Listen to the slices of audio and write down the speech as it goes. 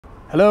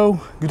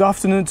Hello, good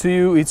afternoon to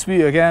you. It's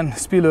me again,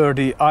 Spiller,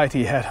 the IT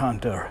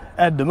headhunter.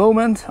 At the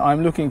moment,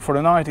 I'm looking for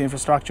an IT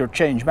infrastructure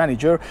change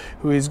manager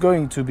who is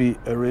going to be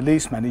a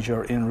release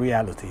manager in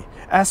reality.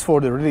 As for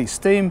the release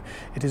team,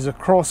 it is a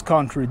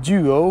cross-country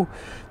duo,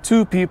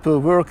 two people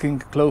working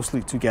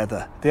closely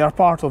together. They are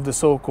part of the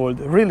so-called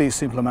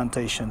release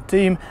implementation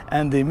team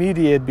and they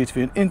mediate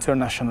between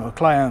international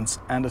clients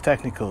and the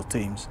technical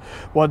teams.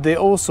 What they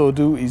also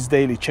do is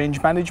daily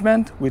change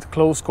management with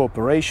close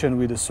cooperation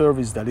with the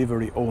service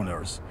delivery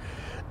owners.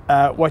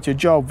 What your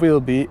job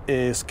will be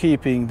is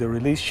keeping the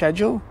release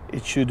schedule.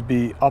 It should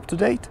be up to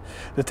date.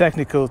 The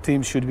technical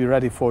team should be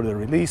ready for the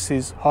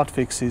releases,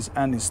 hotfixes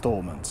and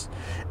installments.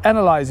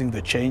 Analyzing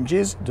the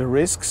changes, the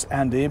risks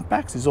and the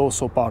impacts is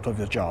also part of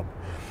your job.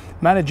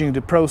 Managing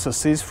the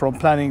processes from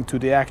planning to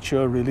the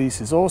actual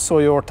release is also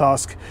your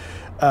task.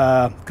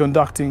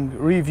 Conducting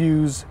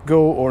reviews,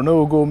 go or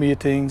no-go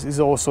meetings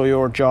is also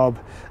your job.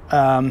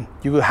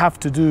 You will have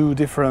to do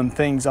different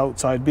things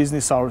outside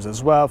business hours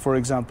as well. For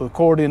example,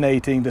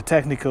 coordinating the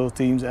technical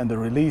teams and the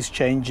release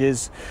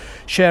changes.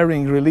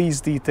 Sharing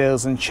release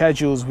details and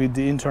schedules with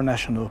the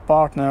international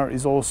partner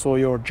is also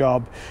your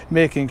job.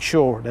 Making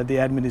sure that the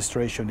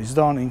administration is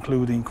done,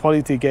 including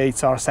quality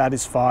gates are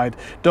satisfied,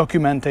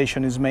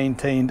 documentation is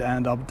maintained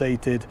and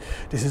updated.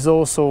 This is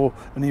also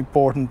an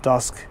important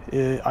task,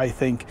 I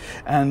think.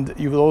 And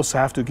you will also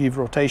have to give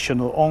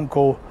rotational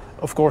on-call,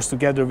 of course,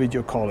 together with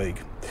your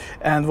colleague.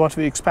 And what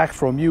we expect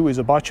from you is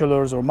a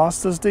bachelor's or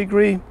master's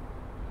degree,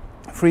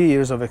 3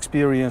 years of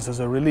experience as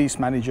a release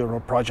manager or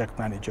project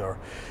manager,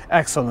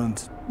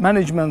 excellent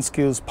management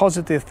skills,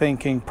 positive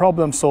thinking,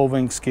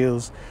 problem-solving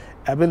skills,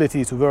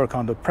 ability to work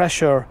under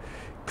pressure,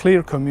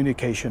 clear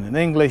communication in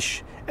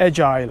English,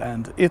 agile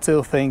and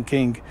ITIL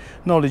thinking,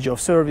 knowledge of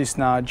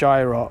ServiceNow,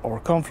 Jira or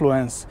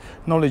Confluence,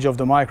 knowledge of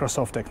the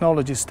Microsoft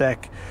technology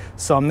stack,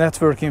 some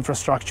network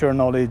infrastructure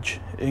knowledge,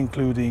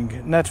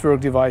 including network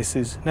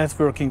devices,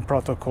 networking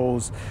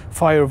protocols,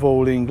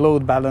 firewalling,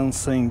 load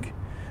balancing,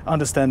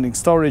 understanding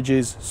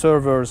storages,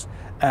 servers,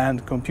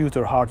 and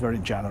computer hardware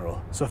in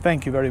general. So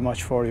thank you very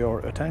much for your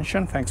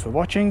attention. Thanks for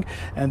watching,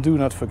 and do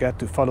not forget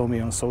to follow me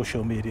on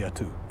social media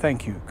too.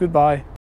 Thank you. Goodbye.